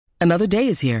Another day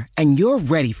is here, and you're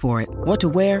ready for it. What to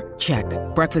wear? Check.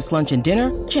 Breakfast, lunch, and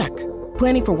dinner? Check.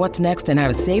 Planning for what's next and how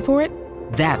to save for it?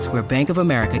 That's where Bank of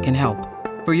America can help.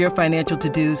 For your financial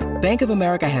to-dos, Bank of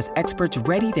America has experts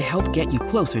ready to help get you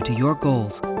closer to your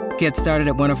goals. Get started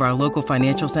at one of our local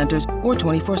financial centers or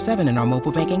 24/7 in our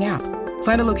mobile banking app.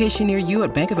 Find a location near you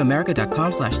at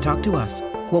bankofamerica.com/talktous.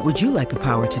 What would you like the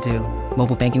power to do?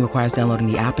 Mobile banking requires downloading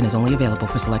the app and is only available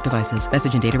for select devices.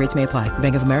 Message and data rates may apply.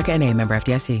 Bank of America N.A., member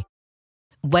FDIC.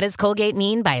 What does Colgate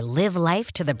mean by live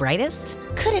life to the brightest?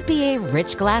 Could it be a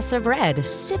rich glass of red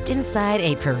sipped inside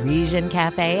a Parisian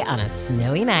cafe on a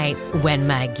snowy night when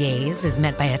my gaze is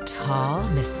met by a tall,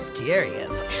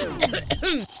 mysterious...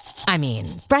 I mean,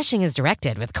 brushing is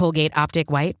directed with Colgate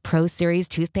Optic White Pro Series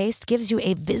toothpaste gives you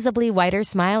a visibly whiter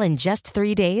smile in just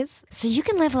 3 days, so you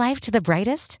can live life to the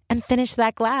brightest and finish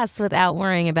that glass without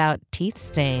worrying about teeth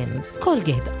stains.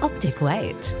 Colgate Optic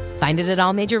White. Find it at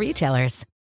all major retailers.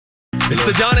 It's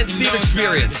the Don and Steve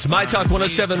Experience, My Talk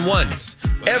 1071.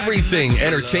 Everything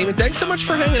entertainment. Thanks so much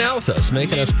for hanging out with us,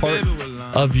 making us part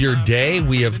of your day.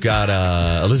 We have got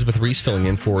Elizabeth Reese filling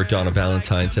in for Donna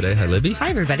Valentine today. Hi, Libby. Hi,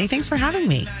 everybody. Thanks for having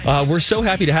me. We're so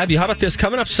happy to have you. How about this?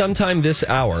 Coming up sometime this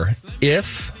hour,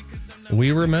 if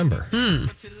we remember,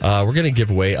 we're going to give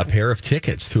away a pair of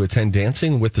tickets to attend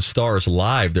Dancing with the Stars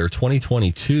Live, their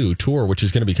 2022 tour, which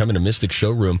is going to be coming to Mystic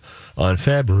Showroom on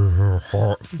February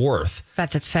 4th.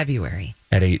 That's February.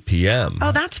 At 8 p.m.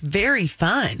 Oh, that's very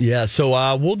fun. Yeah,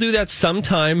 so we'll do that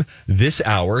sometime this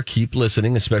hour. Keep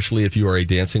listening, especially if you are a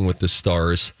Dancing with the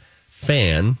Stars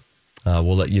fan.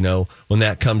 We'll let you know when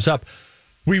that comes up.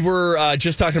 We were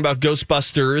just talking about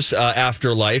Ghostbusters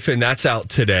Afterlife, and that's out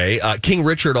today. King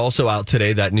Richard also out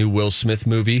today, that new Will Smith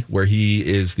movie where he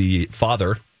is the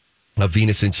father of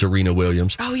Venus and Serena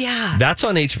Williams. Oh, yeah. That's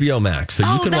on HBO Max,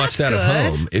 so you can watch that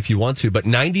at home if you want to. But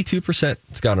 92%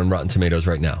 it's got on Rotten Tomatoes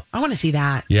right now. I want to see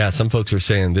that. Yeah, some folks are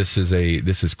saying this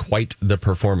is quite the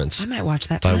performance. I might watch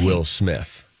that tonight. By Will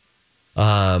Smith.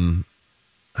 I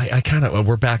kind of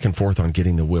we're back and forth on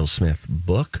getting the Will Smith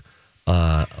book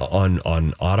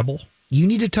on Audible. You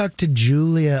need to talk to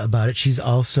Julia about it. She's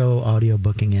also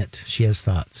audiobooking it. She has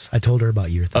thoughts. I told her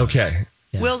about your thoughts. Okay.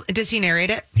 Yeah. Does he narrate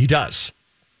it? He does.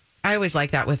 I always like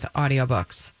that with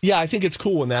audiobooks. Yeah, I think it's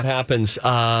cool when that happens.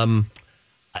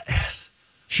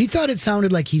 She thought it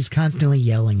sounded like he's constantly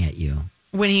yelling at you.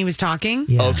 When he was talking?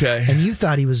 Yeah. Okay. And you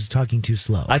thought he was talking too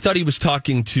slow. I thought he was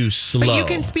talking too slow. But you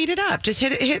can speed it up. Just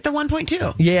hit the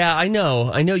 1.2. Yeah, I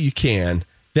know you can.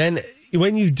 Then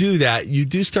when you do that, you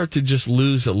do start to just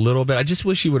lose a little bit. I just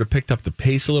wish you would have picked up the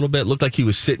pace a little bit. It looked like he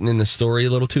was sitting in the story a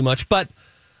little too much, but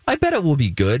I bet it will be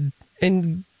good.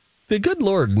 And the good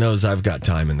Lord knows I've got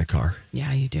time in the car.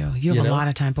 Yeah, you do. You have a lot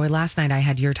of time. Boy, last night I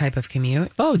had your type of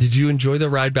commute. Oh, did you enjoy the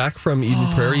ride back from Eden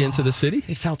Prairie into the city?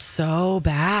 It felt so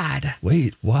bad.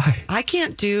 Wait, why? I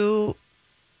can't do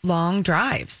long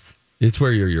drives. It's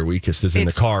where you're your weakest is in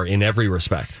the car in every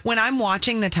respect. When I'm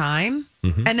watching the time,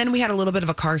 and then we had a little bit of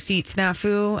a car seat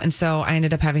snafu, and so I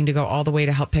ended up having to go all the way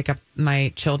to help pick up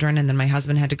my children, and then my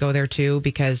husband had to go there too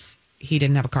because he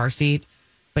didn't have a car seat,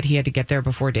 but he had to get there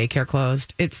before daycare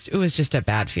closed. It was just a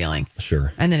bad feeling.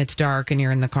 Sure. And then it's dark, and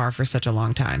you're in the car for such a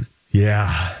long time.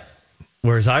 Yeah.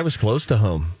 Whereas I was close to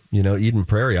home, Eden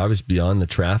Prairie, I was beyond the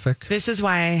traffic. This is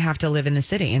why I have to live in the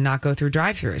city and not go through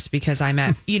drive-thrus because I'm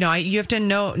at, you have to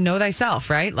know thyself,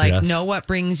 right? Like know what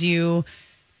brings you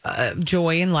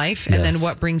joy in life and then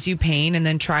what brings you pain and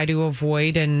then try to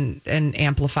avoid and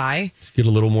amplify. Get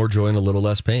a little more joy and a little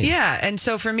less pain. Yeah. And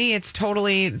so for me, it's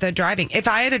totally the driving. If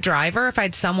I had a driver, if I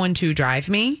had someone to drive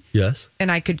me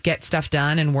and I could get stuff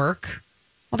done and work,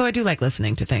 although I do like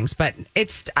listening to things, but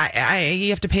you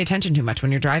have to pay attention too much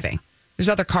when you're driving. There's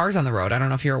other cars on the road. I don't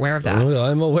know if you're aware of that. Oh,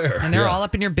 I'm aware. And they're all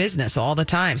up in your business all the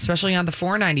time, especially on the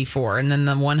 494 and then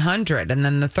the 100 and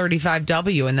then the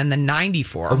 35W and then the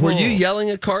 94. Were you yelling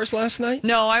at cars last night?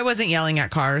 No, I wasn't yelling at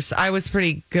cars. I was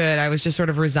pretty good. I was just sort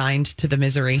of resigned to the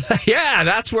misery. Yeah,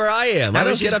 that's where I am. I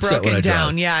don't get upset when I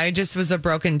drive. Yeah, I just was a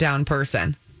broken down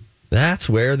person. That's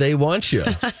where they want you.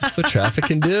 That's what traffic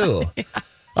can do. Yeah.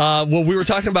 Well, we were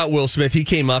talking about Will Smith. He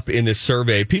came up in this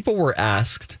survey. People were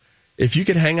asked if you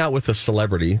could hang out with a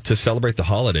celebrity to celebrate the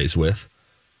holidays with,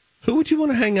 who would you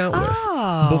want to hang out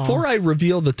with? Before I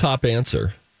reveal the top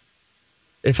answer,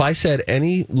 if I said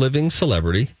any living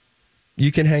celebrity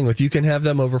you can hang with, you can have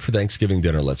them over for Thanksgiving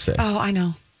dinner, let's say. Oh, I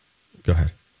know. Go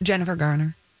ahead. Jennifer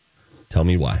Garner. Tell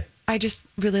me why. I just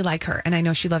really like her. And I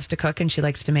know she loves to cook and she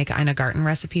likes to make Ina Garten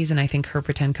recipes. And I think her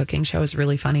pretend cooking show is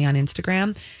really funny on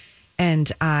Instagram.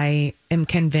 And I am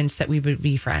convinced that we would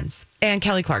be friends. And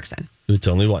Kelly Clarkson. It's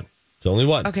only one. It's only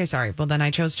one. Okay, sorry. Well, then I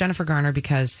chose Jennifer Garner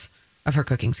because of her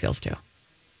cooking skills, too.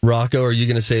 Rocco, are you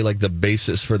going to say like the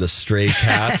basis for the Stray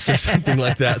Cats or something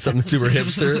like that? Something super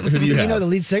hipster? Who do you have? You know, the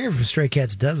lead singer for Stray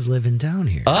Cats does live in town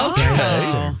here.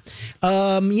 Okay.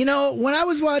 You know, when I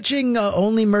was watching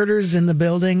Only Murders in the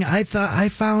Building, I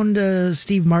found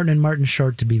Steve Martin and Martin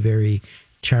Short to be very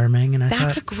charming, and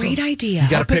that's a great idea. You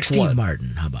got to pick Steve one.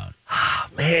 Martin. How about? Oh,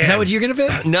 man. Is that what you're going to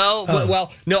pick? No.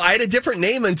 Well, no. I had a different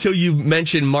name until you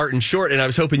mentioned Martin Short, and I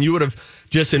was hoping you would have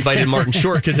just invited Martin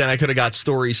Short because then I could have got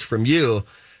stories from you.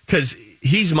 Because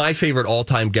he's my favorite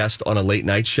all-time guest on a late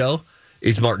night show.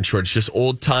 Is Martin Short. It's just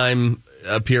old-time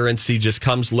appearance. He just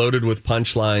comes loaded with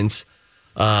punchlines.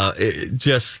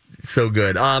 Just so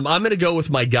good. I'm going to go with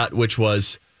my gut, which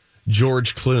was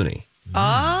George Clooney.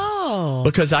 Oh.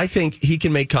 Because I think he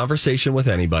can make conversation with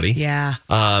anybody. Yeah.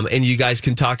 And you guys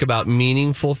can talk about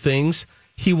meaningful things.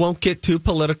 He won't get too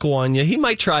political on you. He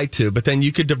might try to, but then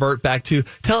you could divert back to,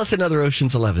 tell us another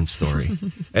Ocean's 11 story.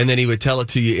 And then he would tell it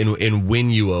to you and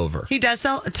win you over. He does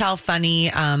tell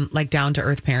funny, like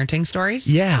down-to-earth parenting stories.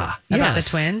 Yeah. About the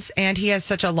twins. And he has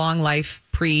such a long life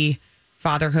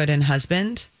pre-fatherhood and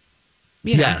husband.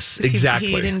 You know, yes, exactly.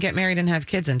 He didn't get married and have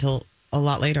kids until a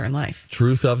lot later in life.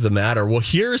 Truth of the matter. Well,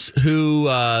 here's who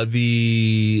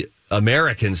the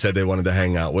Americans said they wanted to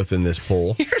hang out with in this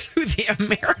poll. Here's who the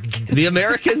Americans. The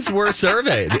Americans were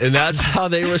surveyed, and that's how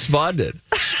they responded.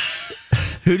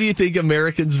 Who do you think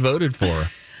Americans voted for?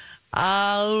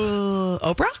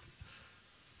 Oprah?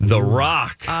 The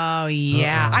Rock. Oh,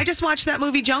 yeah. I just watched that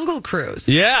movie Jungle Cruise.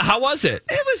 Yeah, how was it?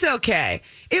 It was okay.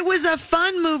 It was a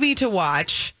fun movie to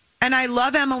watch, and I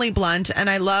love Emily Blunt, and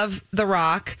I love The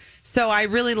Rock, so I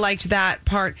really liked that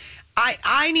part. I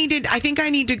think I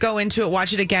need to go into it,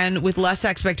 watch it again with less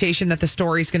expectation that the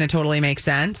story's going to totally make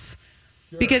sense.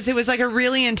 Sure. Because it was like a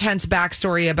really intense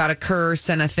backstory about a curse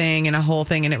and a thing and a whole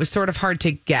thing, and it was sort of hard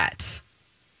to get.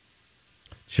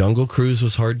 Jungle Cruise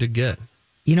was hard to get.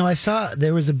 You know, I saw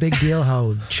there was a big deal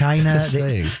how China,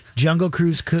 Jungle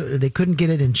Cruise, they couldn't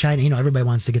get it in China. You know, everybody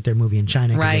wants to get their movie in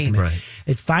China. Right.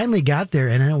 It finally got there,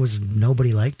 and then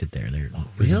nobody liked it there. It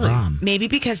was a bomb. Maybe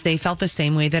because they felt the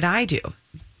same way that I do.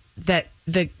 That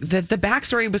the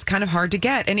backstory was kind of hard to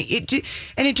get, and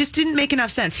it just didn't make enough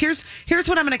sense. Here's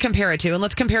what I'm going to compare it to, and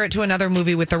let's compare it to another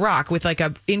movie with The Rock with like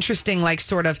a interesting like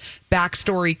sort of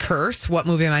backstory curse. What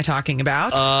movie am I talking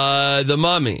about? The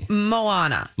Mummy.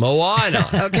 Moana.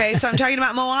 Okay, so I'm talking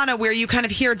about Moana, where you kind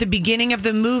of hear at the beginning of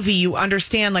the movie, you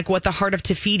understand like what the heart of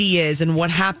Te Fiti is and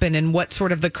what happened and what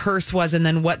sort of the curse was, and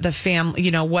then what the family, you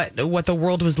know, what the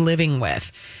world was living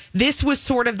with. This was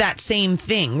sort of that same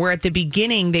thing where at the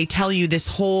beginning they tell you this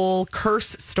whole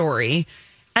curse story.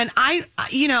 And I'm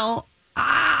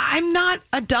not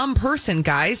a dumb person,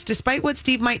 guys, despite what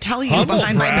Steve might tell you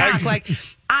behind my back. Like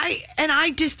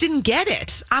I just didn't get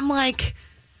it. I'm like,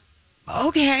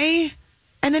 okay.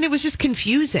 And then it was just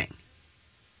confusing.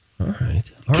 All right.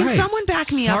 Can someone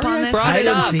back me up on this? I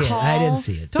didn't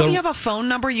see it. Don't you have a phone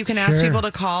number you can ask people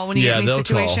to call when you get in these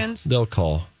situations? They'll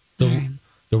call.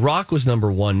 The Rock was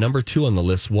number one. Number two on the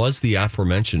list was the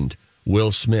aforementioned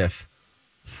Will Smith,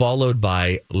 followed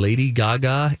by Lady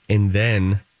Gaga and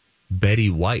then Betty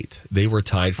White. They were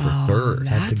tied for third.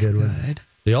 That's a good one.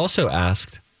 They also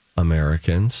asked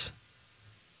Americans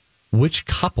which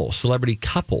celebrity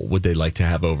couple, would they like to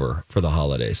have over for the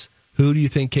holidays? Who do you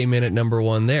think came in at number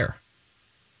one there?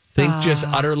 Think just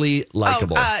utterly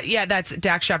likable. That's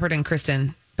Dax Shepard and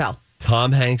Kristen Bell.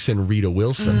 Tom Hanks and Rita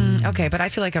Wilson. Okay, but I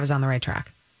feel like I was on the right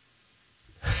track.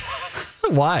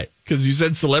 Why? Because you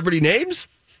said celebrity names?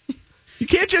 You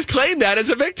can't just claim that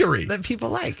as a victory. That people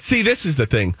like. See, this is the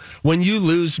thing. When you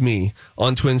lose me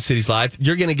on Twin Cities Live,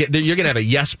 you're gonna have a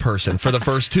yes person for the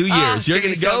first 2 years. You're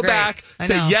gonna go back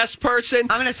to yes person.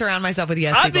 I'm gonna surround myself with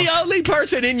yes I'm people. the only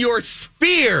person in your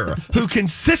sphere who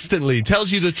consistently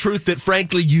tells you the truth that,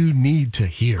 frankly, you need to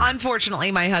hear.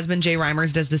 Unfortunately, my husband Jay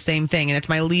Reimers does the same thing, and it's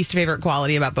my least favorite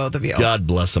quality about both of you. God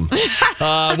bless him.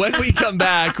 When we come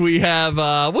back, we have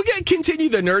we'll continue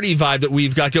the nerdy vibe that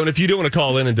we've got going. If you do want to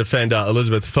call in and defend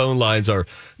Elizabeth, phone lines are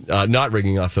not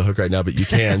ringing off the hook right now, but you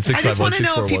can. I just want to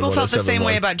know if people felt the same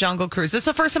way about Jungle Cruise. This is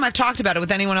the first time I've talked about it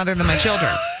with anyone other than my children.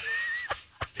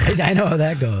 I know how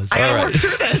that goes. I got to work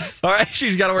through this. All right,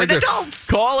 she's got to work with adults.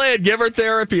 Call in, give her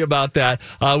therapy about that.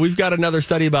 We've got another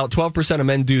study about 12% of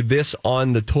men do this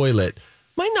on the toilet.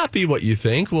 Might not be what you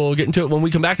think. We'll get into it when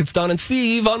we come back. It's Don and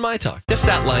Steve on My Talk. Guess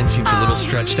that line seems a little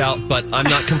stretched out, but I'm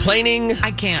not complaining.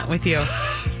 I can't with you.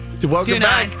 Welcome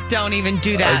back. Don't even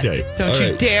do that. Okay. Don't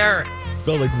you dare.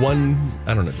 Felt like one,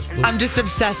 I don't know. I'm just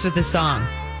obsessed with this song.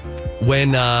 When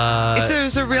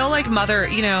it's a real like mother,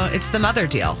 it's the mother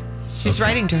deal. She's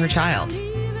writing to her child.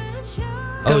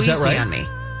 Oh, is that right? On me.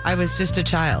 I was just a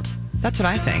child. That's what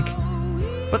I think.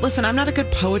 But listen, I'm not a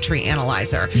good poetry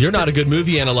analyzer. You're not a good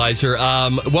movie analyzer.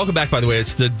 Welcome back, by the way.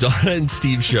 It's the Donna and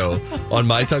Steve show on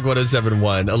My Talk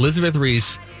 1071. Elizabeth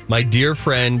Reese, my dear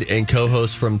friend and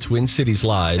co-host from Twin Cities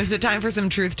Live. Is it time for some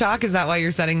truth talk? Is that why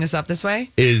you're setting this up this way?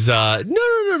 Is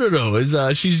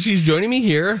no. She's joining me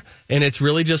here, and it's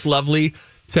really just lovely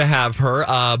to have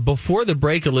her. Before the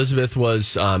break, Elizabeth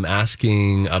was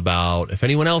asking about if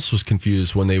anyone else was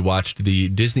confused when they watched the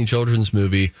Disney children's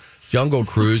movie Jungle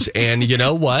Cruise. And you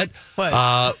know what?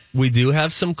 We do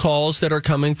have some calls that are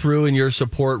coming through in your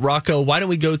support. Rocco, why don't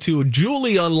we go to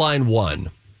Julie on line 1?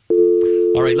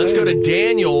 All right, let's go to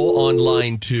Daniel on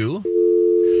line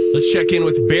 2. Let's check in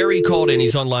with Barry called in.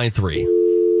 He's on line 3.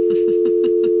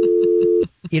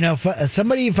 You know,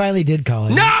 somebody finally did call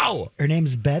in. No! Her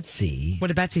name's Betsy. What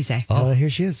did Betsy say? Oh, here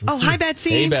she is. Hi,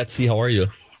 Betsy. Hey, Betsy. How are you?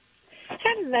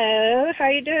 Hello. How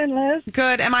you doing, Liz?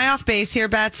 Good. Am I off base here,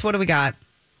 Bets? What do we got?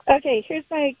 Okay, here's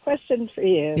my question for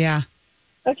you. Yeah.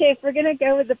 Okay, if we're going to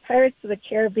go with the Pirates of the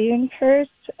Caribbean curse,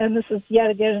 and this is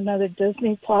yet again another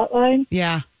Disney plotline,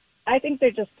 Yeah. I think they're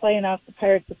just playing off the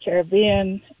Pirates of the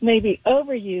Caribbean, maybe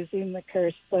overusing the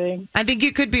curse thing. I think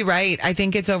you could be right. I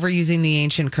think it's overusing the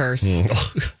ancient curse.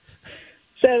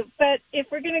 So, but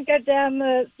if we're going to go down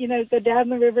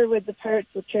the river with the Pirates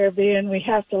of the Caribbean, we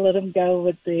have to let them go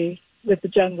with the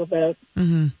Jungle Boat.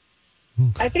 Mm-hmm.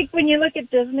 I think when you look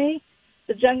at Disney,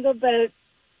 the Jungle Boat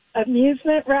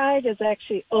amusement ride is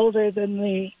actually older than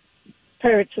the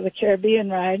Pirates of the Caribbean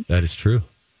ride. That is true.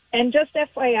 And just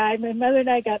FYI, my mother and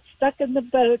I got stuck in the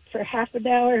boat for half an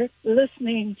hour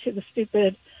listening to the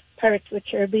stupid Pirates of the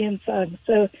Caribbean song.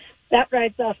 So that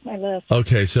rides off my list.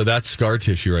 Okay, so that's scar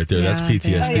tissue right there. Yeah, that's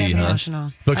PTSD, huh?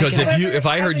 Emotional. Because if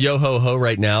I heard Yo Ho Ho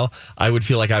right now, I would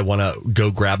feel like I want to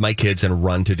go grab my kids and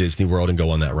run to Disney World and go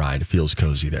on that ride. It feels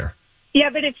cozy there.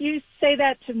 Yeah, but if you say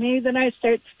that to me, then I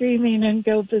start screaming and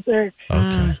go berserk. Okay.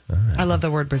 All right. I love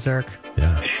the word berserk.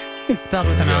 Yeah. Spelled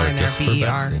with an R in there, Just for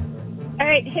B-E-R. Betsy. All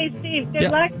right. Hey, Steve, good Yeah.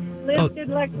 luck. Liz, good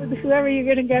luck with whoever you're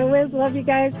going to go with. Love you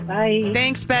guys. Bye.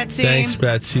 Thanks, Betsy. Thanks,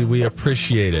 Betsy. We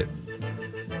appreciate it.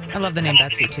 I love the name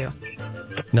Betsy, too.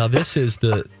 Now, this is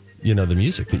the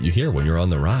music that you hear when you're on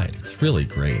the ride. It's really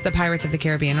great. The Pirates of the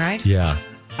Caribbean ride? Yeah.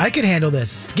 I could handle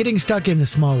this. Getting stuck in the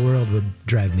small world would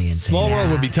drive me insane. Small World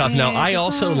would be tough. Now, I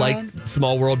also like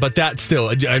Small World, but that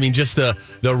still, I mean, just the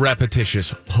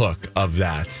repetitious hook of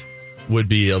that would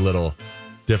be a little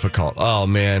difficult. Oh,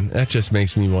 man, that just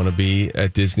makes me want to be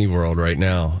at Disney World right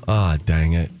now. Ah,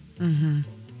 dang it. Mm-hmm.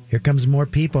 Here comes more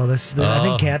people. I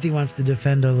think Kathy wants to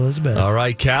defend Elizabeth. All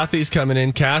right, Kathy's coming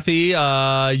in. Kathy,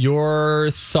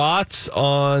 your thoughts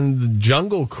on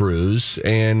Jungle Cruise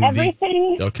and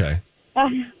everything? Okay.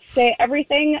 Say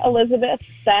everything Elizabeth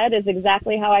said is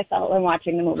exactly how I felt when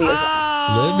watching the movie as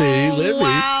well. Libby.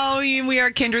 Wow, we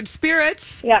are kindred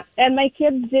spirits. Yeah, and my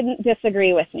kids didn't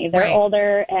disagree with me. They're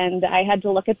older, and I had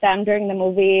to look at them during the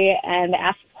movie and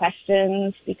ask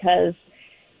questions because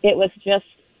it was just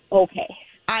okay.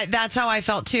 That's how I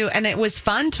felt too, and it was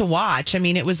fun to watch. I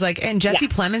mean, it was like, and Jesse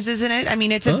Plemons is in it. I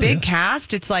mean, it's a big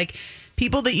cast. It's like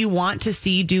people that you want to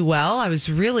see do well. I was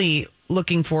really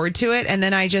looking forward to it, and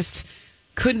then I just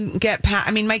couldn't get past.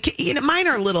 I mean, mine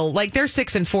are little, like they're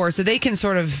 6 and 4, so they can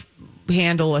sort of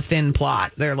handle a thin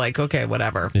plot. They're like, okay,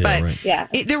 whatever. Yeah,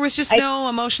 but there was just no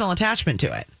emotional attachment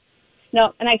to it.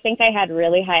 No, and I think I had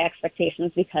really high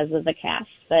expectations because of the cast.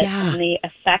 But the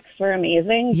effects were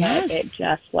amazing. Yes. But it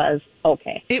just was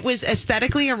okay. It was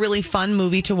aesthetically a really fun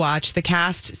movie to watch. The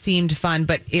cast seemed fun,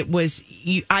 but it was,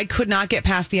 I could not get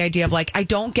past the idea of like, I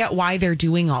don't get why they're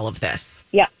doing all of this.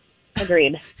 Yeah,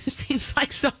 agreed. It seems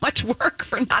like so much work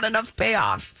for not enough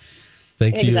payoff.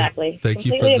 Thank you. Exactly. Thank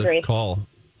you for the call.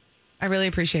 I really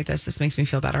appreciate this. This makes me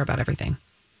feel better about everything.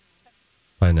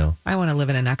 I know. I want to live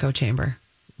in an echo chamber.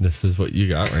 This is what you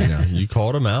got right now. You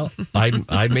called him out.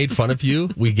 I made fun of you.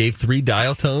 We gave 3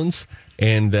 dial tones,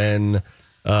 and then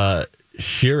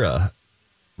Shira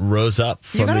rose up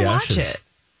from the ashes. Watch it.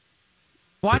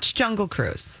 Watch Jungle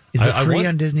Cruise. Is it free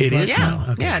on Disney Plus? Is now?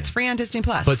 Okay. Yeah, it's free on Disney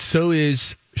Plus. But so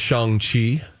is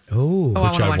Shang-Chi. Oh, I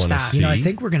want to watch that. You know, I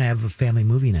think we're going to have a family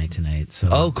movie night tonight.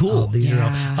 So, cool. These are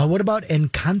all. What about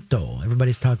Encanto?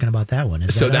 Everybody's talking about that one.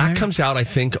 So that comes out, I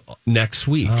think, next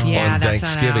week on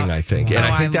Thanksgiving, I think. And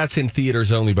I think that's in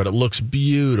theaters only, but it looks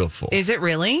beautiful. Is it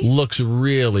really? Looks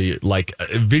really, like,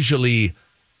 visually,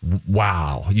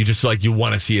 wow. You just, like, you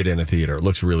want to see it in a theater. It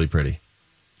looks really pretty.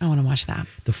 I want to watch that.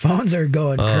 The phones are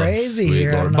going crazy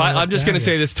here. But I'm just going to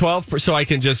say this, 12%, so I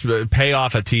can just pay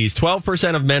off a tease.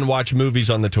 12% of men watch movies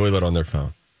on the toilet on their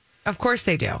phone. Of course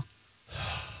they do.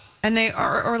 And they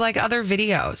are, or like other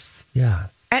videos. Yeah.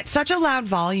 At such a loud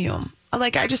volume.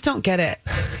 Like, I just don't get it.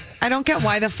 I don't get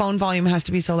why the phone volume has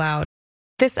to be so loud.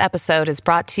 This episode is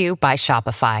brought to you by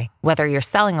Shopify. Whether you're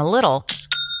selling a little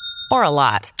or a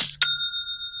lot,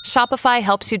 Shopify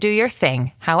helps you do your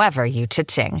thing, however you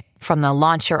cha-ching. From the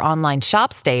launch your online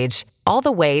shop stage, all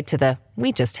the way to the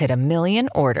we just hit 1 million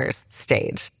orders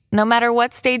stage. No matter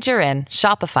what stage you're in,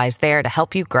 Shopify's there to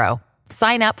help you grow.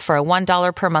 Sign up for a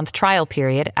 $1 per month trial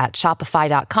period at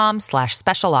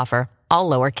shopify.com/special offer, all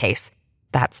lowercase.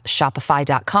 That's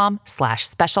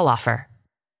shopify.com/special offer.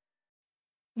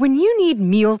 When you need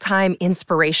mealtime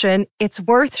inspiration, it's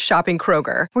worth shopping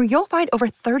Kroger, where you'll find over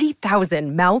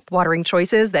 30,000 mouth-watering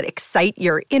choices that excite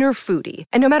your inner foodie.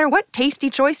 And no matter what tasty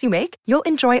choice you make, you'll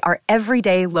enjoy our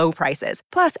everyday low prices,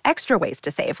 plus extra ways to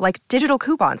save, like digital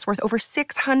coupons worth over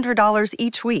 $600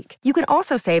 each week. You can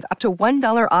also save up to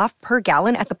 $1 off per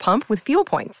gallon at the pump with fuel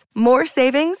points. More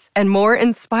savings and more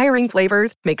inspiring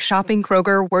flavors make shopping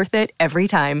Kroger worth it every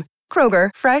time. Kroger,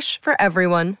 fresh for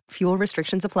everyone. Fuel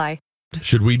restrictions apply.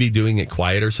 Should we be doing it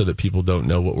quieter so that people don't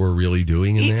know what we're really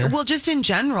doing in there? Well, just in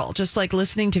general, just like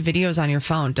listening to videos on your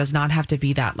phone does not have to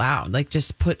be that loud. Like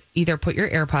just either put your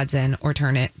AirPods in or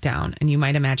turn it down. And you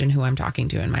might imagine who I'm talking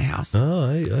to in my house. Oh,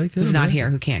 I who's not here,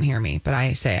 who can't hear me, but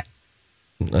I say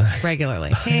it regularly.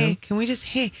 Hey, can you just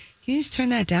turn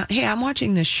that down? Hey, I'm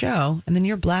watching this show and then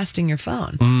you're blasting your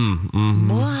phone.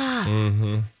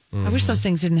 I wish those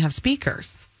things didn't have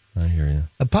speakers. I hear you.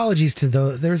 Apologies to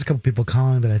those. There was a couple people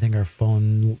calling, but I think our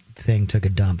phone thing took a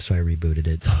dump, so I rebooted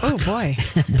it. Oh, boy.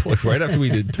 Right after we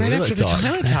did toilet Right after the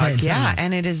toilet talk, yeah.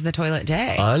 And it is the toilet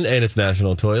day. And it's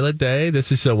National Toilet Day.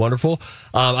 This is so wonderful.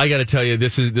 I got to tell you,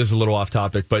 this is a little off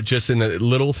topic, but just in the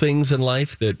little things in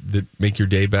life that make your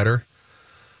day better.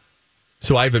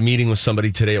 So I have a meeting with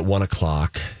somebody today at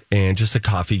 1:00 and just a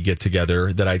coffee get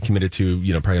together that I committed to,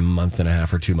 probably a month and a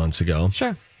half or 2 months ago.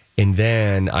 Sure. And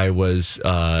then I was,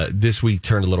 this week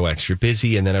turned a little extra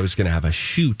busy, and then I was going to have a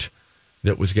shoot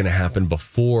that was going to happen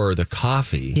before the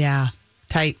coffee. Yeah,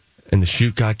 tight. And the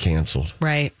shoot got canceled.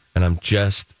 Right. And I'm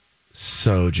just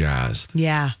so jazzed.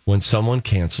 Yeah. When someone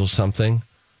cancels something,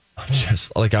 I'm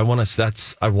just like, I want to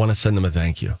send them a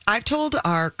thank you. I've told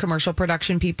our commercial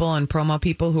production people and promo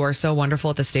people who are so wonderful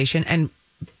at the station, and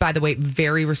by the way,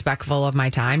 very respectful of my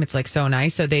time. It's like so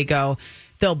nice. So they'll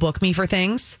book me for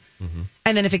things. Mm-hmm.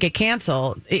 And then if they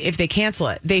cancel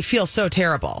it, they feel so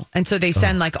terrible. And so they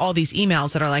send like all these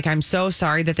emails that are like, I'm so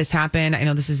sorry that this happened. I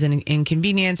know this is an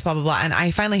inconvenience, blah, blah, blah. And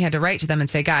I finally had to write to them and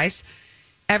say, guys,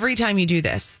 every time you do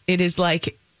this, it is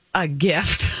like a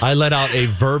gift. I let out a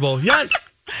verbal yes.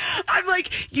 I'm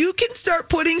like, you can start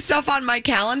putting stuff on my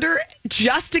calendar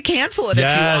just to cancel it if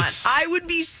you want. I would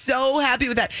be so happy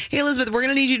with that. Hey, Elizabeth, we're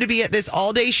going to need you to be at this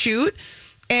all-day shoot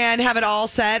and have it all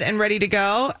set and ready to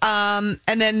go. And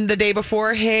then the day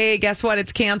before, hey, guess what?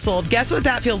 It's canceled. Guess what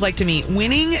that feels like to me?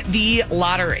 Winning the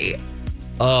lottery.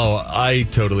 Oh, I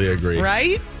totally agree.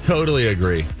 Right? Totally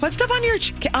agree. Put stuff on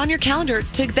your calendar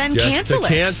to then cancel it.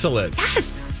 Cancel it.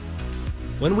 Yes.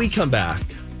 When we come back,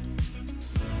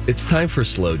 it's time for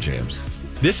Slow Jams.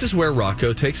 This is where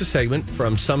Rocco takes a segment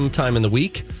from some time in the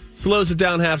week, slows it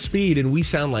down half speed, and we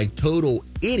sound like total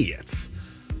idiots.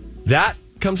 That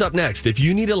comes up next. If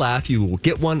you need a laugh, you will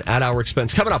get one at our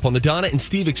expense. Coming up on the Donna and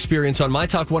Steve Experience on My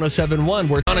Talk 107.1.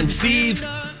 We're Donna and Steve.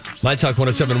 My Talk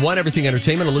 107.1, Everything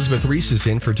Entertainment. Elizabeth Reese is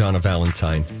in for Donna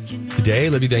Valentine today.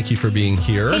 Libby, thank you for being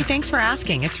here. Hey, thanks for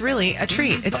asking. It's really a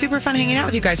treat. It's super fun hanging out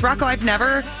with you guys. Rocco, I've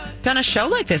never done a show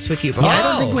like this with you before. I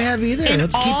don't think we have either.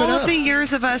 Let's keep it up. All of the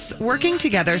years of us working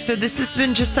together, so this has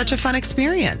been just such a fun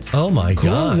experience. Oh my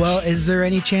gosh. Well, is there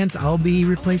any chance I'll be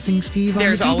replacing Steve on the TV show?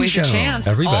 There's always a chance.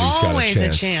 Everybody's always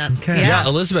got a chance. Okay. Yeah,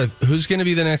 Elizabeth, who's going to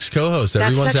be the next co-host?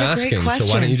 Everyone's such a asking. great question.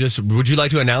 So why don't you would you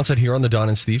like to announce it here on the Dawn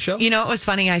and Steve show? You know, it was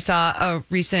funny. I saw a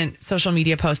recent social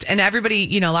media post, and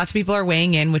everybody, lots of people are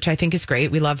weighing in, which I think is great.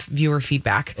 We love viewer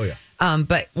feedback. Oh, yeah.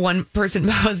 But one person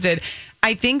posted,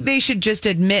 I think they should just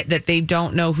admit that they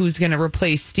don't know who's going to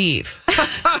replace Steve.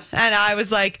 And I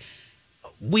was like,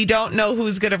 we don't know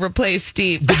who's going to replace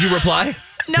Steve. Did you reply?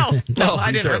 No,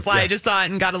 I didn't sure, reply. yeah. I just saw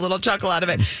it and got a little chuckle out of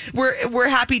it. We're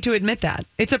happy to admit that.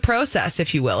 It's a process,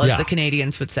 if you will, as the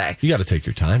Canadians would say. You got to take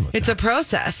your time with it. It's a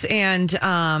process. And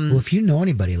well, if you know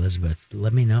anybody, Elizabeth,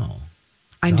 let me know.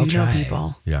 I do know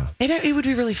people. Yeah. It would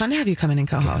be really fun to have you come in and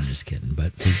co-host. I'm just kidding,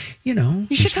 but you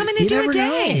should come in and do a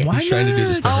day. Why He's trying to do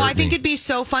this to hurt I think me. it'd be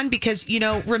so fun because,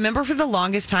 remember for the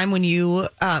longest time when you,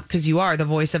 because you are the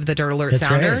voice of the Dirt Alert That's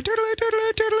sounder. right. Dirt Alert, Dirt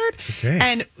Alert, Dirt Alert. That's right.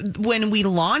 And when we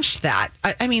launched that,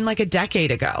 I mean, like a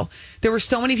decade ago, there were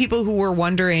so many people who were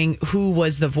wondering who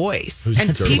was the voice. Who's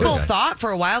and the Dirt people Alert guy? thought for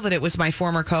a while that it was my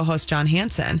former co-host, John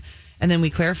Hansen. And then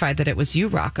we clarified that it was you,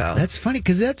 Rocco. That's funny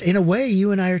because that's, in a way,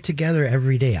 you and I are together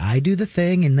every day. I do the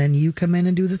thing, and then you come in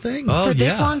and do the thing. For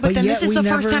this long, but then this is the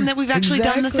first time that we've actually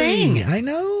done the thing. I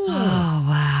know. Oh,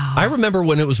 wow. I remember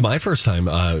when it was my first time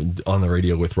on the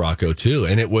radio with Rocco, too.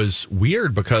 And it was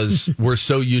weird because we're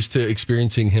so used to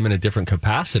experiencing him in a different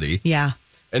capacity. Yeah.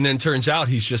 And then turns out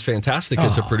he's just fantastic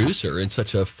as a producer and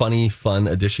such a funny, fun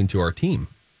addition to our team.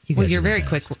 You're very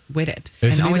quick-witted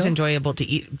and always enjoyable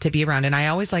to be around. And I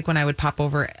always like when I would pop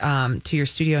over to your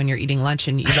studio and you're eating lunch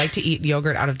and you like to eat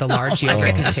yogurt out of the large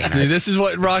yogurt container. This is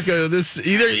what Rocco.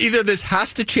 Either this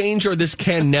has to change or this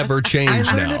can never change.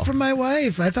 I learned it from my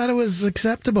wife. I thought it was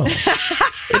acceptable.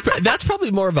 That's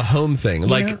probably more of a home thing.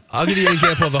 I'll give you an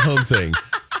example of a home thing.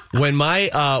 When my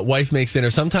wife makes dinner,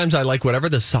 sometimes I like whatever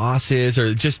the sauce is, or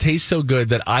it just tastes so good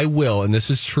that I will, and this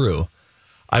is true,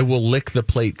 I will lick the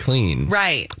plate clean.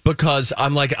 Right. Because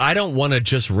I'm like, I don't want to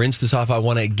just rinse this off. I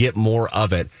want to get more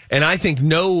of it. And I think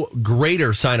no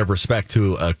greater sign of respect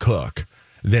to a cook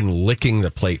than licking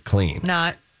the plate clean.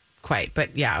 Not quite,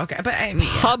 but yeah, okay. But I mean,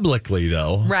 publicly,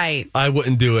 though. Right. I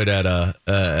wouldn't do it at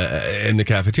in the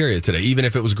cafeteria today, even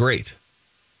if it was great.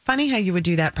 Funny how you would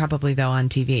do that probably, though, on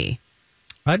TV.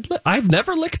 I've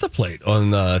never licked the plate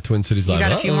on Twin Cities Live. You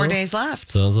got a few more days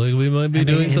left. Sounds like we might be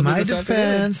doing something. In my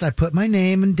defense, I put my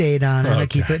name and date on it. Okay. I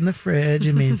keep it in the fridge.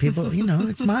 I mean, people,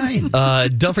 it's mine.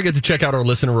 Don't forget to check out our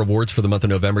listener rewards for the month of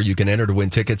November. You can enter to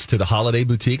win tickets to the Holiday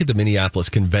Boutique at the Minneapolis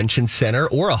Convention Center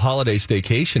or a holiday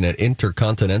staycation at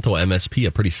Intercontinental MSP,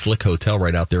 a pretty slick hotel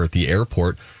right out there at the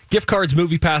airport. Gift cards,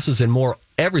 movie passes, and more.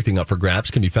 Everything up for grabs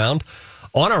can be found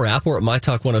on our app or at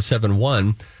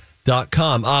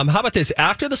MyTalk1071.com. How about this?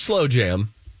 After the Slow Jam,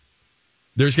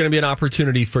 there's going to be an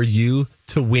opportunity for you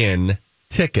to win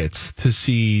tickets to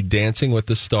see Dancing with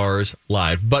the Stars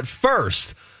live. But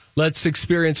first, let's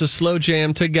experience a Slow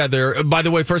Jam together. By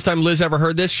the way, first time Liz ever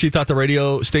heard this, she thought the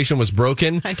radio station was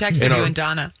broken. I texted you and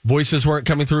Donna. Voices weren't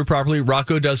coming through properly.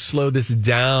 Rocco does slow this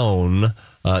down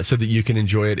so that you can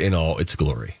enjoy it in all its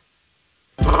glory.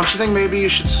 Don't you think maybe you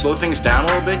should slow things down a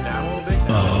little bit?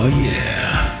 Oh,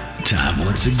 yeah. Time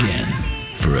once again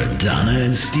for a Donna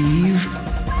and Steve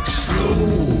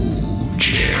Slow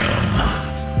Jam.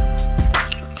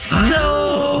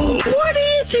 So, what do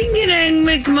you think an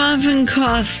Egg McMuffin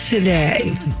costs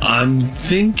today? I'm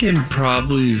thinking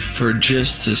probably for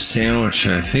just a sandwich,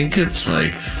 I think it's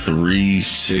like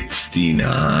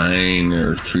 $3.69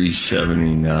 or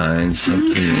 $3.79,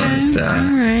 something like that.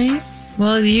 All right.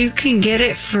 Well, you can get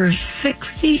it for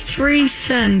 63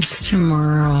 cents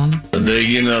tomorrow. Are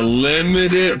they going to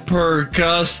limit it per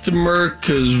customer?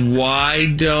 Because why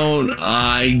don't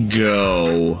I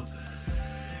go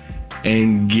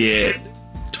and get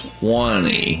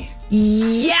 20?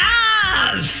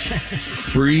 Yes!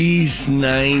 Freeze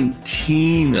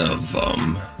 19 of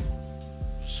them.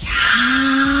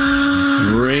 Yeah.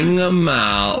 Bring them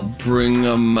out.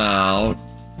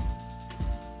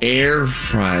 Air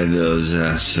fry those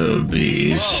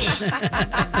SOBs.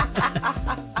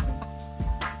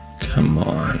 Come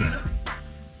on.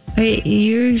 Wait,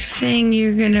 you're saying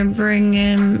you're going to bring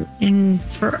him in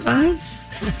for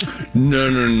us?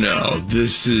 No.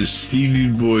 This is Stevie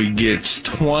Boy gets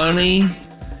 20,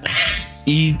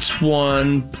 eats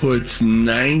one, puts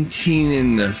 19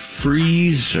 in the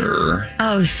freezer.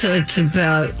 Oh, so it's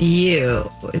about you.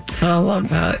 It's all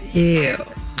about you.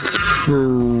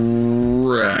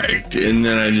 Correct. And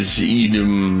then I just eat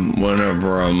them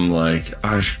whenever I'm like,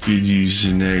 I could use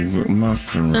an Egg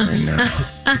McMuffin right now.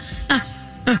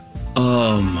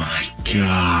 Oh my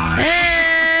God.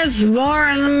 It's more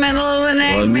in the middle of an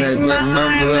Egg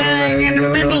McMuffin in the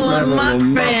middle of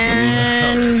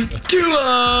muffin.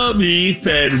 2 beef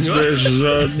patties, special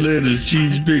sauce, lettuce,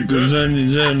 cheese, pickles,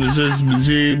 onions, and a sesame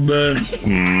seed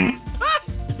bun.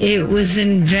 It was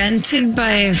invented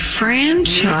by a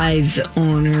franchise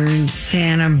owner in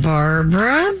Santa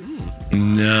Barbara.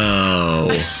 No.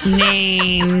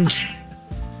 Named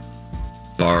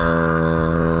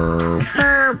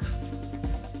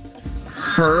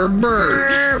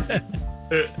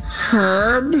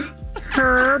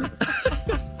Herb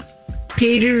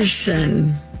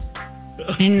Peterson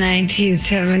in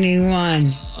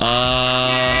 1971.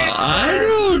 I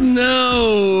don't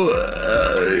know.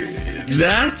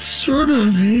 That's sort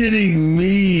of hitting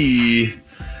me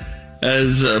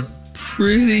as a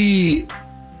pretty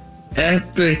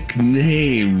epic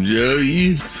name, don't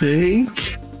you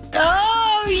think?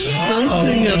 Oh, yeah.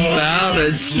 Something about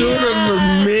it, sort of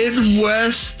a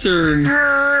Midwestern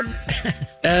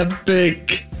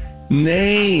epic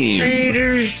name.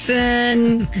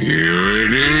 Peterson. Here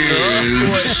it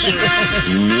is.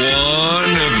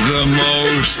 One of the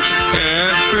most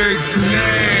epic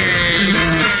names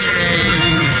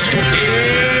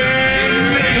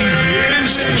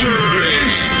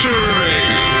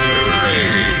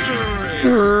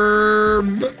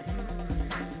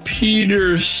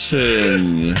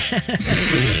Peterson.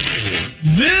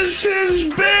 This has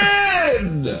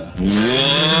been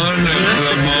one of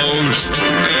the most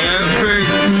epic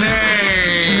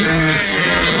names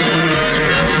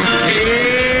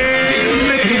in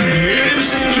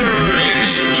history.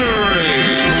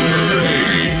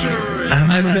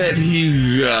 I bet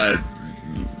he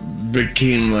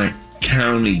became like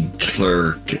county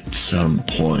clerk at some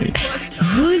point.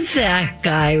 Who's that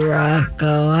guy,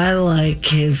 Rocco? I like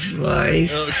his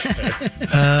voice.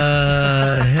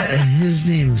 His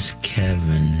name's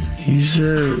Kevin. He's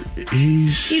a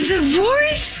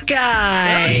voice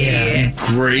guy. Yeah,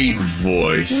 great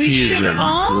voice. He is a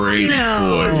great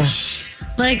voice.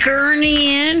 Like Ernie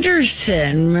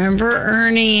Anderson. Remember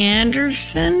Ernie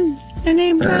Anderson?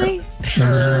 Anybody?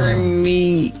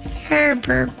 Ernie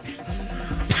Herbert.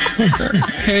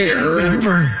 Hey,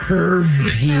 remember Herb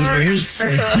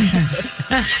Peterson?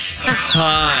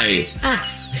 Hi,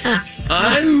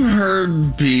 I'm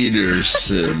Herb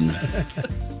Peterson.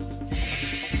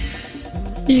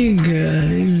 You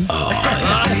guys. Oh,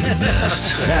 that'd be the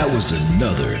best. That was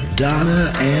another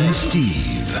Donna and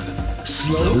Steve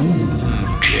Slow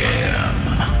Jam.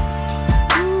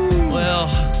 Well,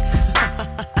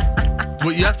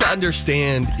 what you have to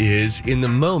understand is in the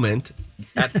moment,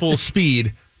 at full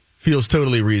speed, feels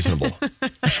totally reasonable.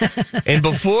 And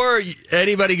before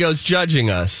anybody goes judging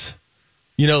us,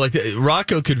 like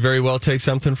Rocco could very well take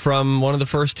something from one of the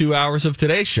first 2 hours of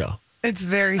today's show. It's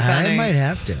very funny. I might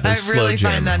have to. I really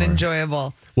find that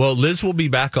enjoyable. Well, Liz will be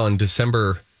back on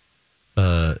December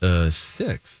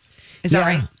 6th. Is that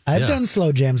right? I've done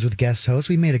slow jams with guest hosts.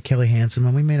 We made a Kelly Hansen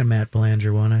one. We made a Matt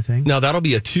Belanger one, I think. Now, that'll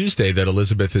be a Tuesday that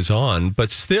Elizabeth is on, but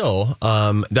still,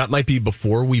 that might be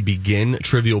before we begin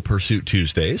Trivial Pursuit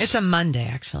Tuesdays. It's a Monday,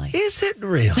 actually. Is it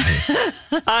really?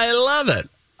 I love it.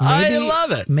 I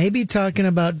love it. Maybe talking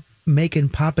about making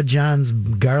Papa John's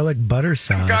garlic butter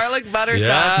sauce. Garlic butter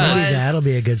sauce. Maybe that'll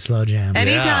be a good slow jam.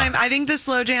 Anytime. I think the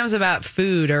slow jams about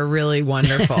food are really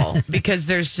wonderful because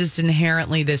there's just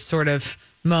inherently this sort of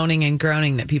moaning and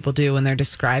groaning that people do when they're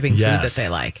describing food that they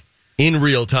like. In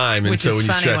real time. And which so is when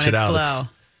you funny stretch when it out, slow.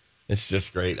 it's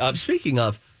just great. Speaking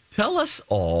of, tell us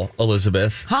all,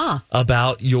 Elizabeth, Huh.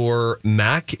 about your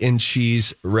mac and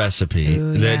cheese recipe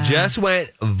that just went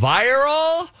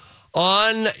viral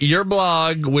on your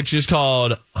blog, which is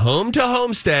called Home to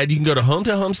Homestead. You can go to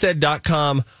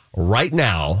hometohomestead.com right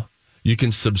now. You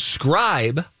can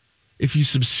subscribe. If you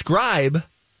subscribe,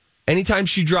 anytime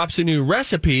she drops a new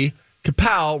recipe,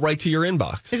 kapow, right to your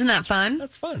inbox. Isn't that fun?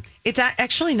 That's fun. It's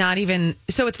actually not even,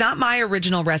 so it's not my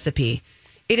original recipe.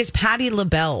 It is Patti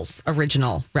LaBelle's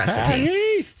original recipe.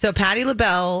 Patty. So Patti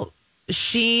LaBelle,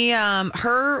 she,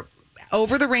 her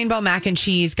Over the Rainbow mac and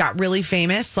cheese got really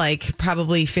famous, like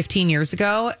probably 15 years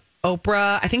ago.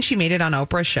 Oprah, I think she made it on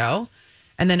Oprah's show.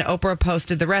 And then Oprah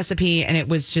posted the recipe and it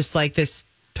was just like this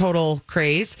total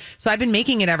craze. So I've been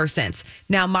making it ever since.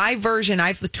 Now, my version,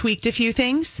 I've tweaked a few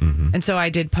things. And so I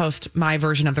did post my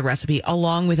version of the recipe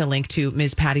along with a link to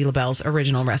Ms. Patti LaBelle's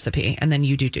original recipe. And then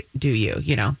you do you,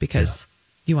 because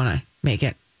you want to make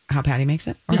it how Patti makes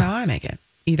it or how I make it.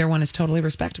 Either one is totally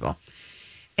respectable.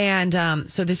 And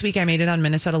so this week I made it on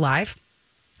Minnesota Live.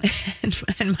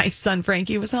 and my son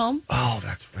Frankie was home. Oh,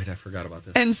 that's right. I forgot about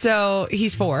this. And so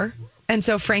he's 4. And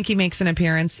so Frankie makes an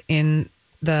appearance in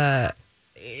the...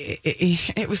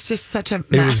 It was just such a mess.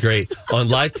 It was great. On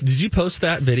live, did you post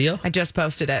that video? I just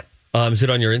posted it. Is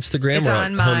it on your Instagram It's or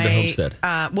on Home to Homestead?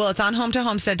 Well, it's on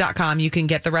hometohomestead.com. You can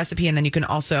get the recipe and then you can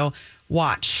also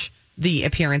watch the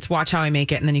appearance, watch how I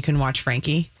make it, and then you can watch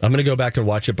Frankie. I'm going to go back and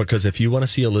watch it because if you want to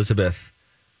see Elizabeth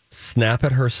snap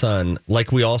at her son,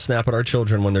 like we all snap at our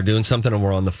children when they're doing something and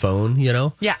we're on the phone,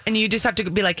 Yeah, and you just have to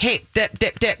be like, hey, dip,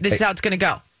 dip, dip. This is how it's going to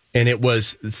go. And it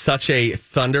was such a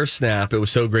thunder snap. It was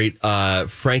so great.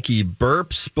 Frankie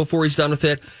burps before he's done with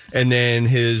it. And then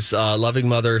his loving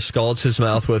mother scalds his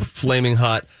mouth with flaming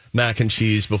hot mac and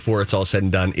cheese before it's all said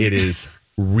and done. It is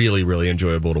really, really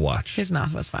enjoyable to watch. His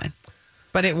mouth was fine.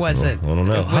 But it wasn't. I don't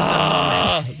know.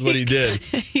 That's what he did.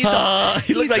 He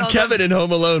looked like Kevin in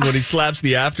Home Alone when he slaps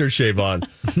the aftershave on.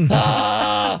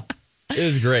 It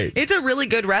was great. It's a really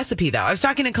good recipe, though. I was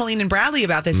talking to Colleen and Bradley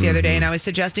about this the other day, and I was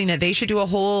suggesting that they should do a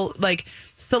whole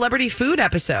celebrity food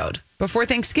episode before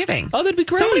Thanksgiving. Oh, that'd be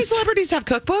great. So many celebrities have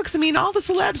cookbooks. I mean, all the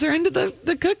celebs are into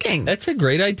the cooking. That's a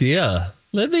great idea.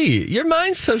 Libby, your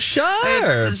mind's so sharp.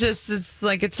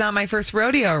 It's not my first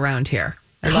rodeo around here.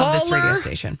 I love this radio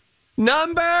station.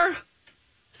 Number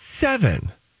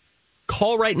 7.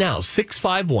 Call right now,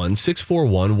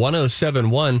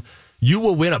 651-641-1071. you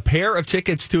will win a pair of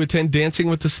tickets to attend Dancing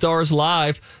with the Stars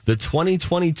Live. The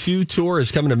 2022 tour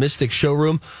is coming to Mystic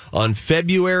Showroom on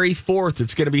February 4th.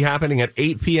 It's going to be happening at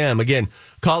 8 p.m. Again,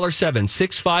 caller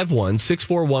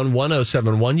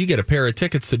 7-651-641-1071. You get a pair of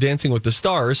tickets to Dancing with the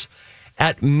Stars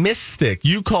at Mystic.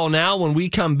 You call now. When we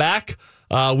come back,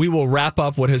 we will wrap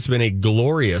up what has been a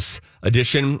glorious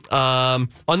edition. On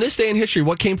this day in history,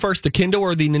 what came first, the Kindle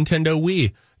or the Nintendo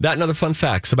Wii? That and other fun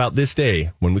facts about this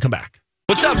day when we come back.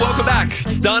 What's up? Welcome back.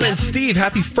 It's Donna and Steve.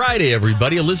 Happy Friday,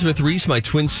 everybody. Elizabeth Reese, my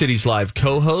Twin Cities Live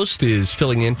co-host, is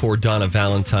filling in for Donna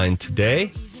Valentine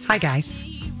today. Hi, guys.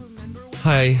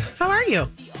 Hi. How are you?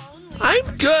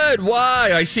 I'm good.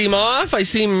 Why? I seem off? I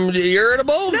seem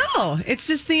irritable? No, it's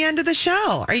just the end of the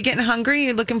show. Are you getting hungry?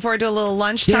 You looking forward to a little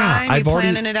lunchtime? Yeah, I've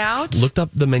already planning it out? Looked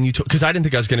up the menu because I didn't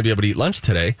think I was going to be able to eat lunch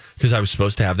today because I was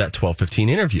supposed to have that 12:15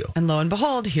 interview. And lo and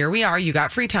behold, here we are. You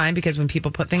got free time because when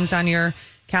people put things on your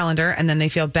calendar and then they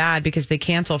feel bad because they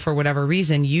cancel for whatever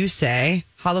reason, you say,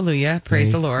 hallelujah,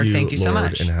 praise the Lord. Thank you so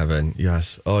much. In heaven,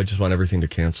 yes. Oh, I just want everything to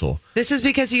cancel. This is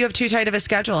because you have too tight of a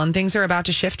schedule and things are about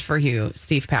to shift for you,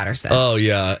 Steve Patterson. Oh,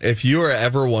 yeah. If you are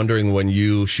ever wondering when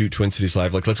you shoot Twin Cities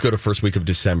Live, like let's go to first week of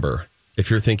December. If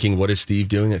you're thinking, what is Steve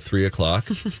doing at 3 o'clock?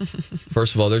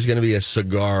 First of all, there's going to be a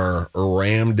cigar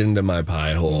rammed into my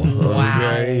pie hole. Wow.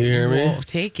 Okay, you hear me? Whoa,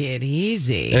 take it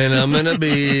easy. And I'm going to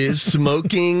be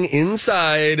smoking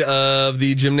inside of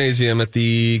the gymnasium at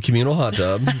the communal hot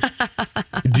tub.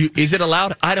 Is it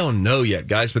allowed? I don't know yet,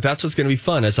 guys, but that's what's going to be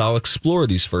fun as I'll explore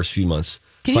these first few months.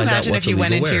 Can you imagine if you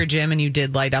went into your gym and you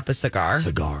did light up a cigar?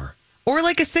 Cigar. Or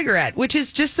like a cigarette, which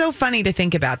is just so funny to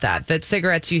think about that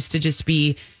cigarettes used to just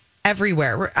be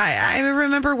everywhere. I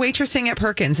remember waitressing at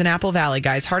Perkins in Apple Valley,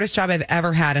 guys. Hardest job I've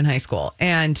ever had in high school.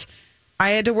 And I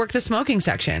had to work the smoking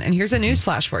section. And here's a news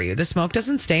flash for you. The smoke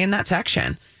doesn't stay in that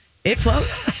section. It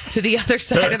floats to the other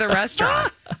side of the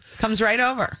restaurant. Comes right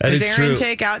over. There's air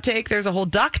intake, outtake. There's a whole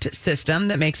duct system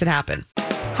that makes it happen.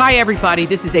 Hi, everybody.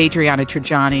 This is Adriana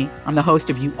Trajani. I'm the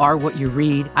host of You Are What You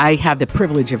Read. I have the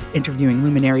privilege of interviewing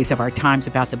luminaries of our times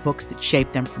about the books that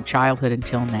shaped them from childhood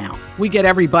until now. We get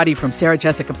everybody from Sarah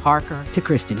Jessica Parker to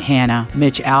Kristen Hanna,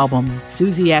 Mitch Albom,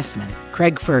 Susie Essman,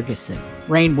 Craig Ferguson,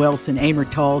 Rainn Wilson, Amor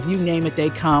Tolls, you name it, they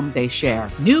come, they share.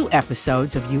 New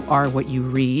episodes of You Are What You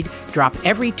Read drop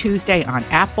every Tuesday on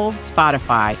Apple,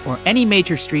 Spotify, or any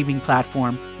major streaming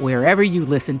platform wherever you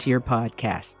listen to your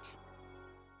podcasts.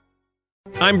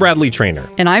 I'm Bradley Trainer.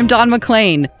 And I'm Don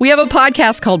McClain. We have a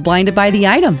podcast called Blinded by the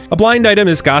Item. A blind item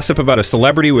is gossip about a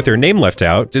celebrity with their name left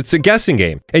out. It's a guessing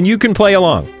game, and you can play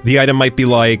along. The item might be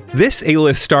like, this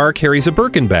A-list star carries a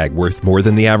Birkin bag worth more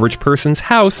than the average person's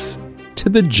house to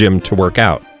the gym to work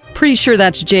out. Pretty sure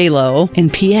that's J-Lo.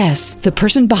 And P.S. the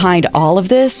person behind all of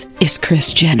this is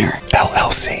Kris Jenner,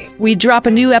 LLC. We drop a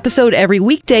new episode every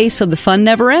weekday so the fun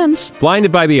never ends.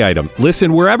 Blinded by the Item.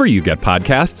 Listen wherever you get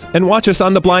podcasts and watch us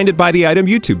on the Blinded by the Item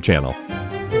YouTube channel.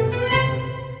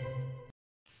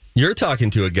 You're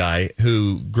talking to a guy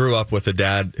who grew up with a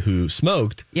dad who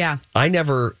smoked. Yeah. I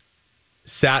never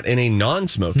sat in a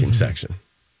non-smoking section.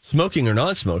 Smoking or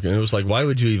non-smoking. It was like, why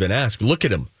would you even ask? Look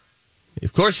at him.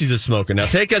 Of course he's a smoker. Now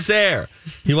take us there.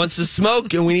 He wants to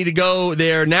smoke and we need to go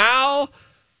there now.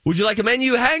 Would you like a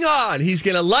menu? Hang on. He's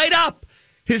going to light up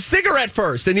his cigarette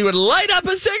first. And he would light up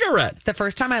a cigarette. The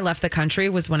first time I left the country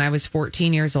was when I was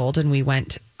 14 years old and we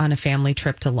went on a family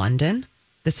trip to London.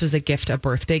 This was a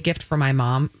birthday gift for my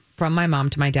mom, from my mom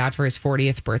to my dad for his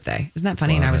 40th birthday. Isn't that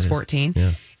funny? Wow, and I was 14.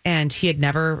 Yeah. And he had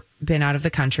never been out of the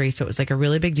country. So it was like a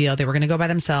really big deal. They were going to go by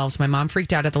themselves. My mom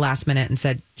freaked out at the last minute and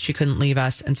said she couldn't leave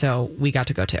us. And so we got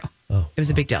to go too. Oh, it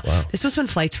was a big deal. Wow. This was when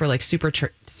flights were like super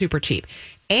cheap.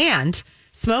 And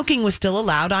smoking was still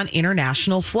allowed on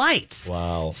international flights.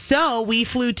 Wow. So we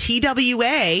flew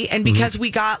TWA. And because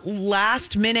we got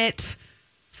last minute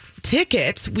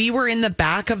tickets, we were in the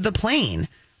back of the plane.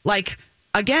 Like,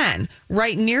 again,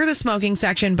 right near the smoking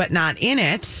section, but not in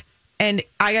it. And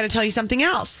I got to tell you something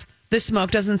else. The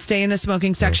smoke doesn't stay in the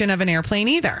smoking section of an airplane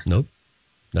either. Nope.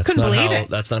 Couldn't believe it.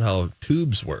 That's not how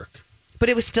tubes work. But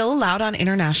it was still allowed on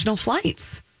international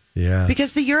flights. Yeah.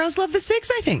 Because the Euros love the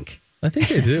cigs, I think. I think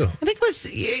they do. I think it was,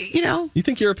 you know. You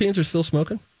think Europeans are still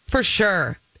smoking? For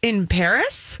sure. In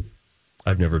Paris?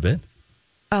 I've never been.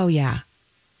 Oh, yeah.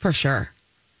 For sure.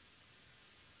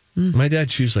 My dad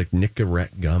chews like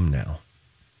Nicorette gum now.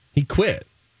 He quit.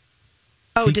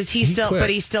 Oh, does he still, quit. but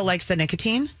he still likes the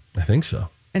nicotine? I think so.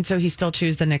 And so he still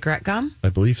chews the Nicorette gum? I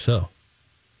believe so.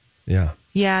 Yeah.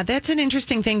 Yeah, that's an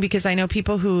interesting thing because I know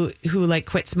people who like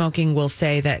quit smoking will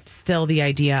say that still the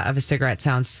idea of a cigarette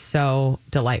sounds so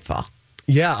delightful.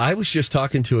 Yeah, I was just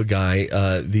talking to a guy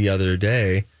the other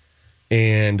day,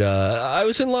 And I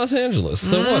was in Los Angeles.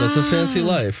 So what? It's a fancy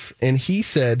life. And he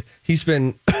said he's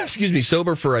been,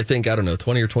 sober for, I think,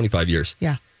 20 or 25 years.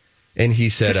 Yeah. And he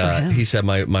said,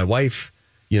 my wife,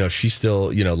 she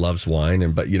still, loves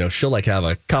wine. But, she'll like have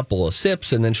a couple of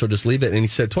sips and then she'll just leave it. And he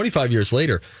said 25 years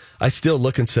later, I still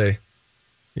look and say,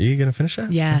 are you going to finish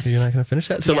that? Yes. You're not going to finish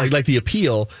that? So like the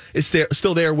appeal is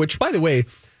still there, which, by the way,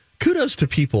 kudos to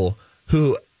people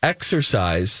who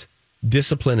exercise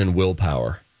discipline and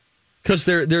willpower. Because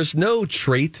there's no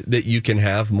trait that you can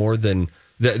have more than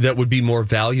that would be more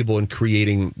valuable in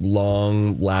creating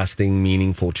long-lasting,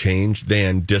 meaningful change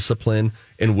than discipline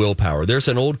and willpower. There's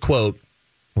an old quote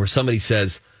where somebody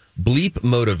says, bleep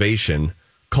motivation,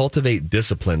 cultivate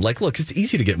discipline. Like, look, it's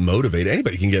easy to get motivated.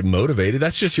 Anybody can get motivated.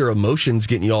 That's just your emotions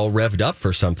getting you all revved up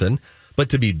for something. But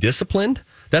to be disciplined,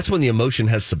 that's when the emotion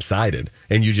has subsided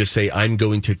and you just say, I'm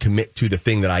going to commit to the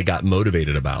thing that I got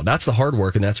motivated about. That's the hard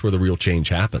work, and that's where the real change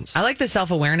happens. I like the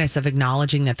self-awareness of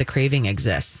acknowledging that the craving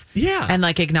exists. Yeah. And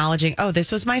like acknowledging, oh,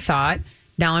 this was my thought.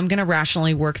 Now I'm going to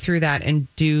rationally work through that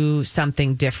and do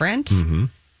something different. Mm-hmm.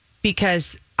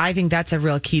 Because I think that's a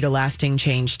real key to lasting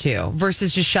change too,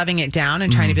 versus just shoving it down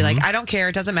and trying to be like, I don't care.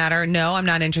 It doesn't matter. No, I'm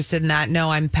not interested in that.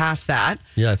 No, I'm past that.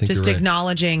 Yeah, I think just you're right.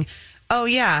 Acknowledging, oh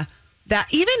yeah. That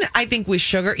even I think with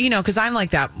sugar, because I'm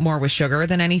like that more with sugar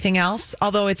than anything else,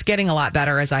 although it's getting a lot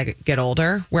better as I get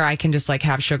older, where I can just like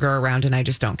have sugar around and I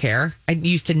just don't care. I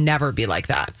used to never be like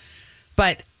that.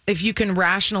 But if you can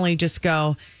rationally just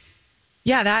go,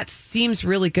 yeah, that seems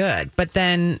really good. But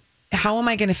then how am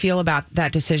I going to feel about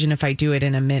that decision if I do it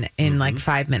in a minute, in like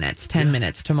 5 minutes, 10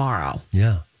 minutes tomorrow?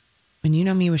 Yeah. And you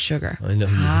know me with sugar. I know.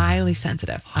 Highly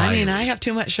sensitive. I mean, I have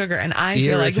too much sugar and I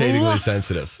feel like irritatingly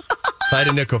sensitive. I had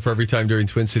a nickel for every time during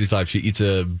Twin Cities Live she eats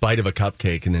a bite of a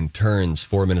cupcake and then turns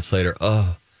 4 minutes later.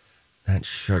 Oh, that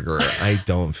sugar. I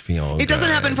don't feel It doesn't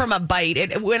happen from a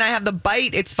bite. When I have the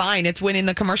bite, it's fine. It's when in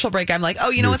the commercial break, I'm like,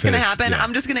 oh, you know what's going to happen? Yeah.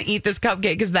 I'm just going to eat this cupcake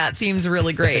because that seems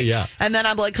really great. Yeah. And then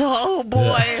I'm like, oh,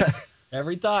 boy. Yeah.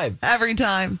 Every time. Every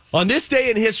time. On this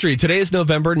day in history, today is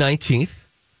November 19th.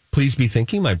 Please be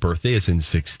thinking my birthday is in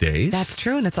 6 days. That's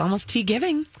true, and it's almost tea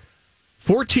giving.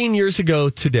 14 years ago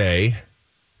today,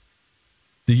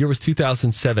 the year was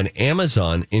 2007,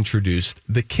 Amazon introduced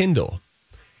the Kindle.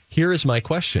 Here is my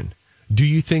question. Do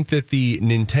you think that the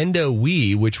Nintendo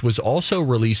Wii, which was also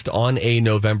released on a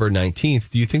November 19th,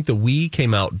 do you think the Wii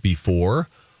came out before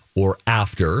or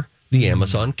after the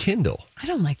Amazon Kindle? I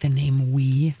don't like the name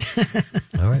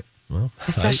Wii. All right. Well,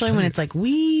 especially when it's like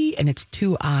Wii and it's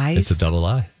 2 eyes. It's a double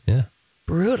I. Yeah.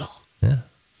 Brutal. Yeah.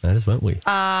 That is what Wii.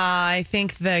 I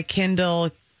think the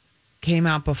Kindle came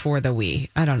out before the Wii.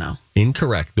 I don't know.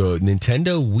 Incorrect. The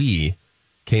Nintendo Wii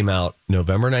came out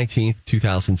November 19th,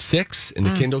 2006, and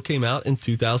the Kindle came out in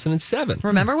 2007.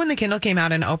 Remember when the Kindle came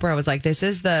out and Oprah was like, this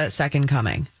is the second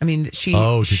coming. I mean, she's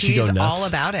all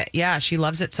about it. Yeah, she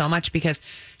loves it so much because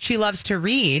she loves to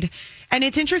read. And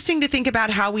it's interesting to think about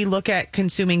how we look at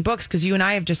consuming books, because you and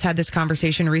I have just had this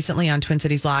conversation recently on Twin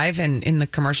Cities Live and in the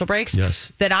commercial breaks.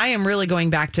 Yes. That I am really going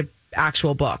back to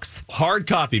actual books. Hard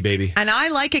copy, baby. And I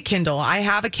like a Kindle. I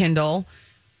have a Kindle.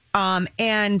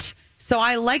 And so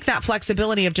I like that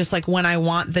flexibility of just like when I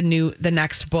want the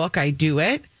next book, I do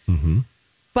it. Mm-hmm.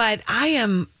 But I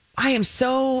am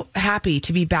so happy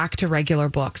to be back to regular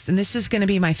books. And this is going to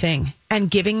be my thing. And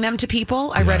giving them to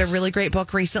people. I read a really great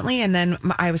book recently. And then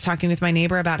I was talking with my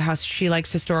neighbor about how she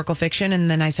likes historical fiction. And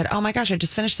then I said, oh my gosh, I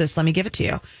just finished this. Let me give it to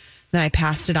you. Then I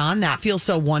passed it on. That feels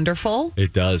so wonderful.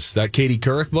 It does. That Katie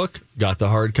Couric book, got the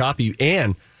hard copy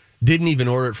and didn't even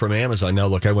order it from Amazon. Now,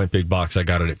 look, I went big box. I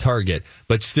got it at Target.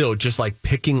 But still, just like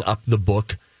picking up the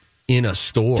book in a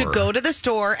store. To go to the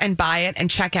store and buy it and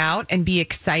check out and be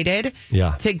excited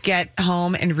to get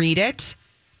home and read it.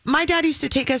 My dad used to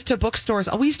take us to bookstores.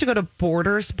 We used to go to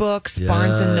Borders Books,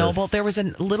 Barnes and Noble. There was a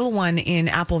little one in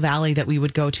Apple Valley that we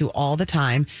would go to all the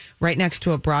time, right next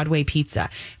to a Broadway Pizza.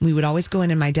 And we would always go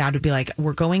in and my dad would be like,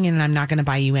 we're going in and I'm not going to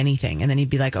buy you anything. And then he'd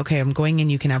be like, okay, I'm going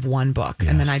in. You can have one book. Yes.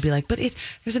 And then I'd be like, but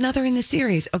there's another in the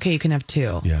series. Okay, you can have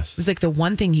two. Yes. It was like the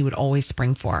one thing he would always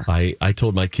spring for. I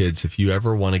told my kids, if you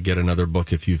ever want to get another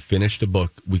book, if you've finished a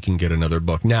book, we can get another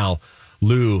book. Now,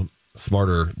 Lou,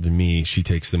 smarter than me, she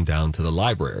takes them down to the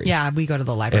library. Yeah, we go to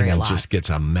the library a lot. And just gets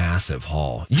a massive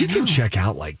haul. You can check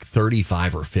out like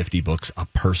 35 or 50 books a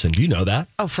person. Do you know that?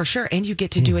 Oh, for sure. And you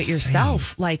get to do it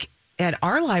yourself. Like at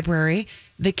our library,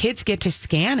 the kids get to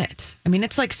scan it. I mean,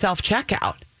 it's like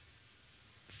self-checkout.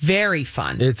 Very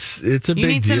fun. It's a big deal. You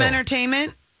need some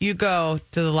entertainment? you go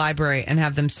to the library and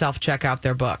have them self-check out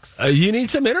their books. You need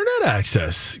some internet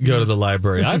access. Go to the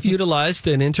library. I've utilized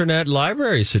an internet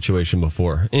library situation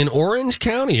before in Orange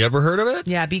County. Ever heard of it?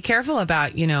 Yeah, be careful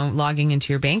about, logging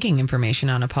into your banking information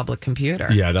on a public computer.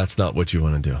 Yeah, that's not what you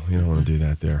want to do. You don't want to do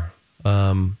that there.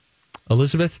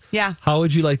 Elizabeth? Yeah. How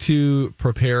would you like to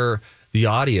prepare the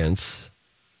audience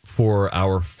for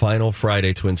our final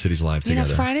Friday Twin Cities Live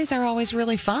together? Fridays are always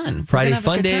really fun. Friday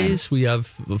Fun Days. We have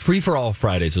Free for All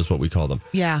Fridays is what we call them.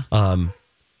 Yeah. Can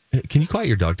you quiet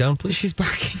your dog down, please? She's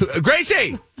barking.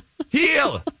 Gracie!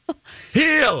 Heel!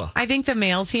 I think the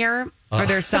mail's here, or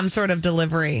there's some sort of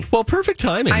delivery. Well, perfect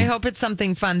timing. I hope it's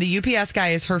something fun. The UPS guy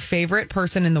is her favorite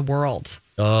person in the world.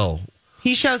 Oh.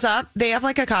 He shows up. They have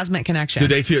like a cosmic connection.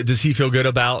 Does he feel good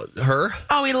about her?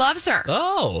 Oh, he loves her.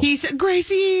 Oh. He's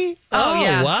Gracie. Oh,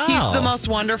 yeah. Wow. He's the most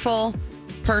wonderful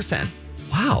person.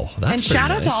 Wow. That's and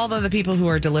shout out to all of the people who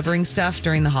are delivering stuff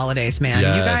during the holidays, man.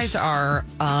 Yes. You guys are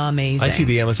amazing. I see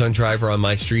the Amazon driver on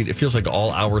my street. It feels like all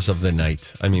hours of the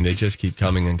night. I mean, they just keep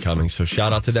coming and coming. So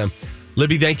shout out to them.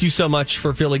 Libby, thank you so much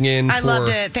for filling in. I loved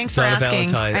it. Thanks for asking.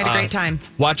 Valentine. I had a great time.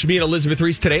 Watch me and Elizabeth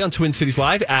Reese today on Twin Cities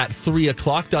Live at 3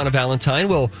 o'clock. Donna Valentine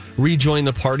will rejoin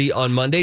the party on Monday.